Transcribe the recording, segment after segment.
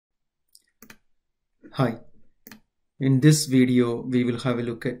Hi, in this video we will have a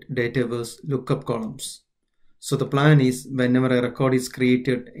look at Dataverse lookup columns. So the plan is whenever a record is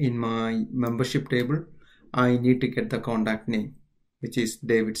created in my membership table, I need to get the contact name, which is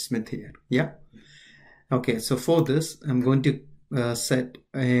David Smith here. Yeah. Okay, so for this I'm going to set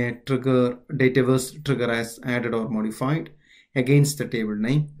a trigger, Dataverse trigger as added or modified against the table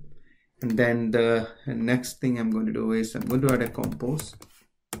name. And then the next thing I'm going to do is I'm going to add a compose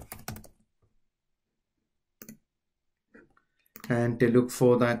and to look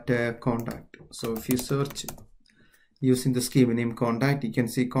for that contact. So if you search using the schema name contact, you can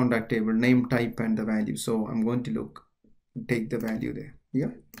see contact table name, type, and the value. So I'm going to take the value there.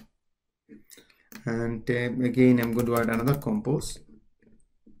 Yeah. And again I'm going to add another compose,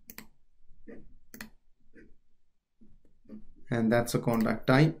 and that's a contact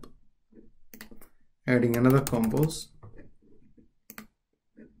type. Adding another compose,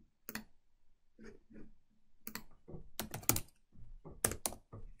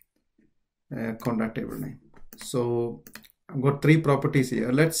 contact table name. So I've got three properties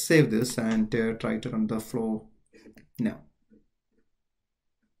here. Let's save this and try to run the flow now.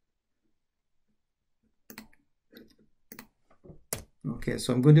 Okay,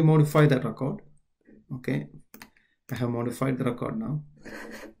 so I'm going to modify that record. Okay, I have modified the record now.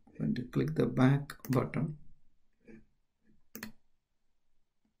 I'm going to click the back button.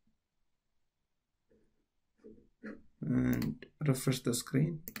 And refresh the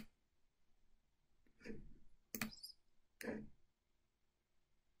screen.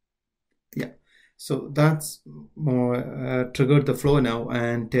 Yeah, so that's more triggered the flow now,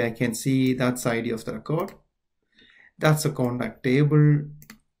 and I can see that's ID of the record. That's a contact table,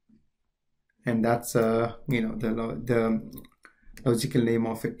 and that's the logical name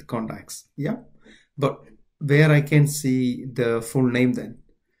of it, contacts. Yeah, but where I can see the full name then.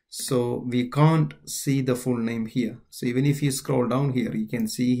 So we can't see the full name here. So even if you scroll down here, you can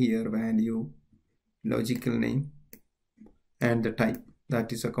see here value, logical name, and the type.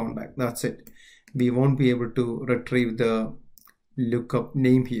 That is a contact. That's it. We won't be able to retrieve the lookup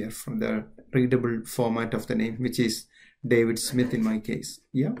name here from the readable format of the name, which is David Smith in my case.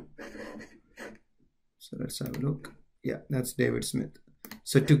 Yeah. So let's have a look. Yeah, that's David Smith.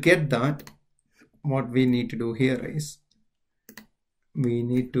 So to get that, what we need to do here is we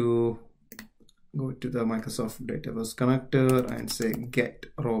need to go to the Microsoft Dataverse connector and say get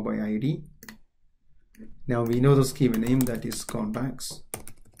row by ID. Now we know the schema name, that is contacts,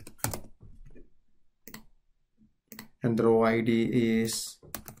 and the row ID is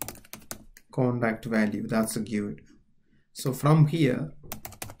contact value, that's a keyword. So from here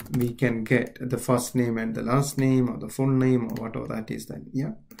we can get the first name and the last name, or the full name, or whatever that is then.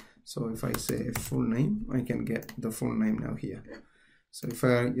 Yeah, so if I say full name, I can get the full name now here. So if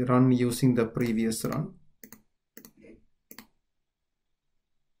I run using the previous run,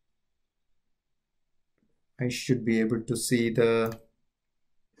 I should be able to see the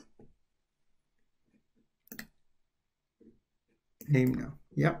name now.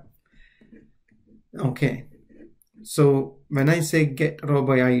 Yeah. Okay. So when I say get row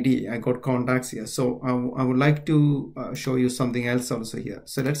by ID, I got contacts here. So I would like to show you something else also here.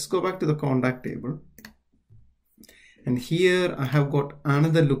 So let's go back to the contact table. And here I have got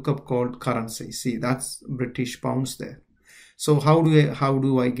another lookup called currency. See, that's British pounds there. So how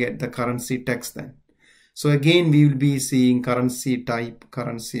do I get the currency text then? So again, we will be seeing currency type,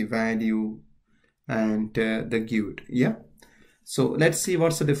 currency value, and the keyword. Yeah. So let's see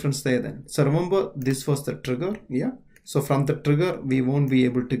what's the difference there then. So remember, this was the trigger. Yeah. So from the trigger, we won't be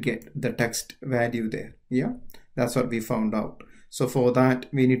able to get the text value there. Yeah. That's what we found out. So for that,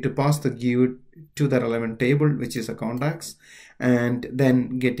 we need to pass the keyword to the relevant table, which is a contacts, and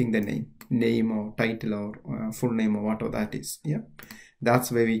then getting the name or title or full name or whatever that is. Yeah.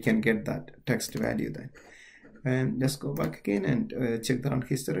 That's where we can get that text value then. And let's go back again and check the run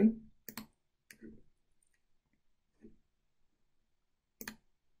history.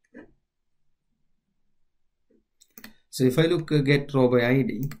 So if I look get row by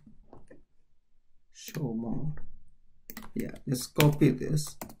ID, show more. Yeah, just copy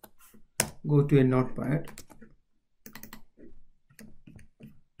this, go to a notepad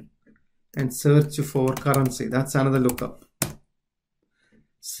and search for currency. That's another lookup.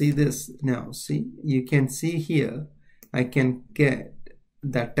 See this now. See, you can see here I can get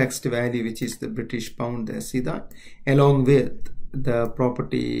that text value, which is the British pound there. See that, along with the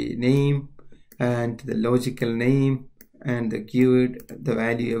property name and the logical name and the keyword, the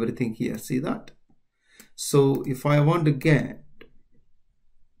value, everything here. See that? So if I want to get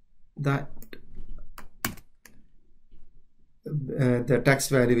that the text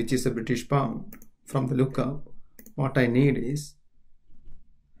value, which is a British pound, from the lookup, what I need is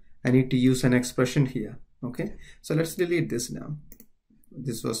I need to use an expression here. Okay, so let's delete this now.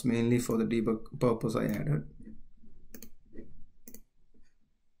 This was mainly for the debug purpose I added.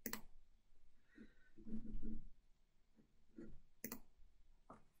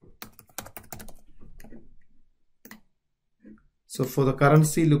 So for the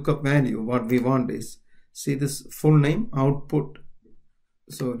currency lookup value, what we want is, see this full name output.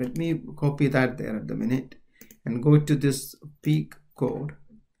 So let me copy that there at the minute and go to this peak code,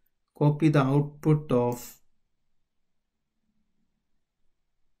 copy the output of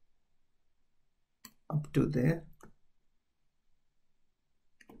up to there.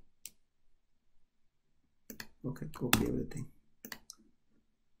 Okay, copy everything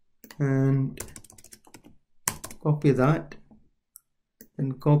and copy that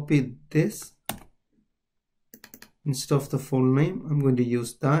and copy this. Instead of the full name, I'm going to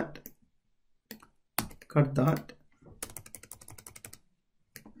use that, cut that,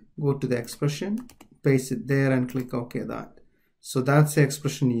 go to the expression, paste it there and click OK that. So that's the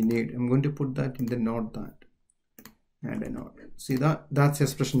expression you need. I'm going to put that in the node, that, add a node. See that? That's the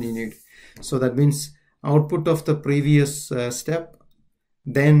expression you need. So that means output of the previous step,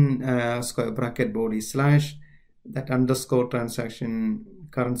 then square bracket body slash that underscore transaction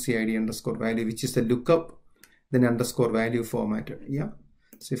currency ID underscore value, which is the lookup, then underscore value formatted. Yeah.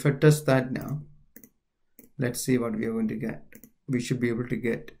 So if I test that now, let's see what we are going to get. We should be able to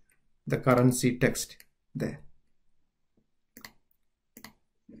get the currency text there.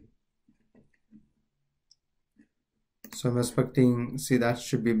 So I'm expecting, see, that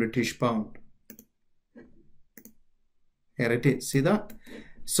should be British pound. Here it is. See that?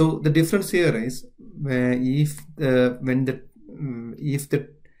 So the difference here is where if the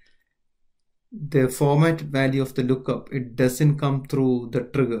format value of the lookup, it doesn't come through the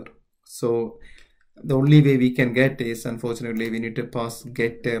trigger. So the only way we can get is, unfortunately, we need to pass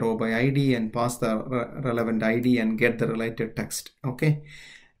get a row by ID and pass the relevant ID and get the related text. Okay.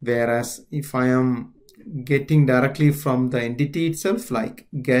 Whereas if I am getting directly from the entity itself, like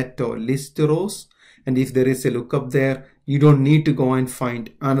get or list rows, and if there is a lookup there, you don't need to go and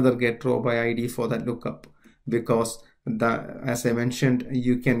find another get row by ID for that lookup, because as I mentioned,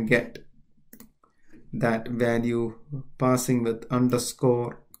 you can get that value passing with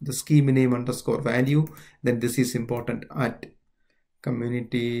underscore, the scheme name underscore value. Then this is important at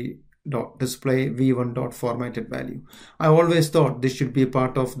community.display v1.formatted value. I always thought this should be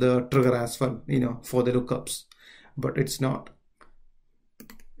part of the trigger as well, you know, for the lookups, but it's not.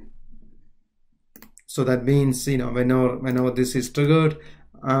 So that means, you know, whenever this is triggered,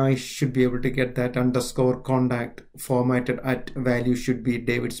 I should be able to get that underscore contact formatted at value should be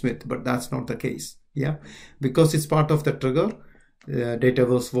David Smith, but that's not the case. Yeah, because it's part of the trigger,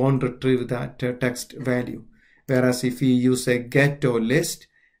 Dataverse won't retrieve that text value. Whereas if you use a get or list,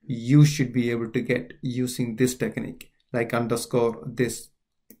 you should be able to get using this technique, like underscore this.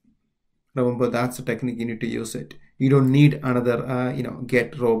 Remember, that's the technique you need to use it. You don't need another,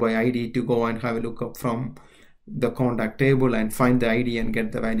 get row by ID to go and have a lookup from the contact table and find the ID and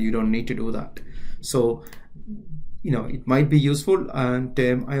get the value. You don't need to do that. So, it might be useful, and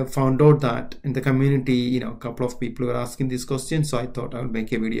I have found out that in the community, a couple of people were asking this question, so I thought I would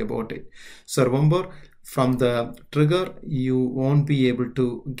make a video about it. So remember, from the trigger, you won't be able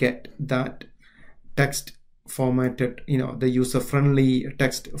to get that text formatted, the user-friendly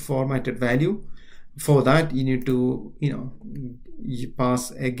text formatted value. For that, you need to, you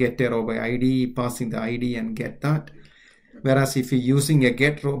pass a get a row by ID, passing the ID and get that. Whereas if you're using a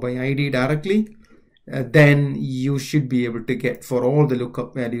get row by ID directly, then you should be able to get, for all the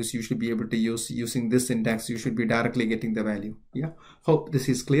lookup values, you should be able to using this syntax, you should be directly getting the value. Yeah, hope this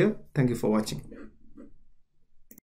is clear. Thank you for watching.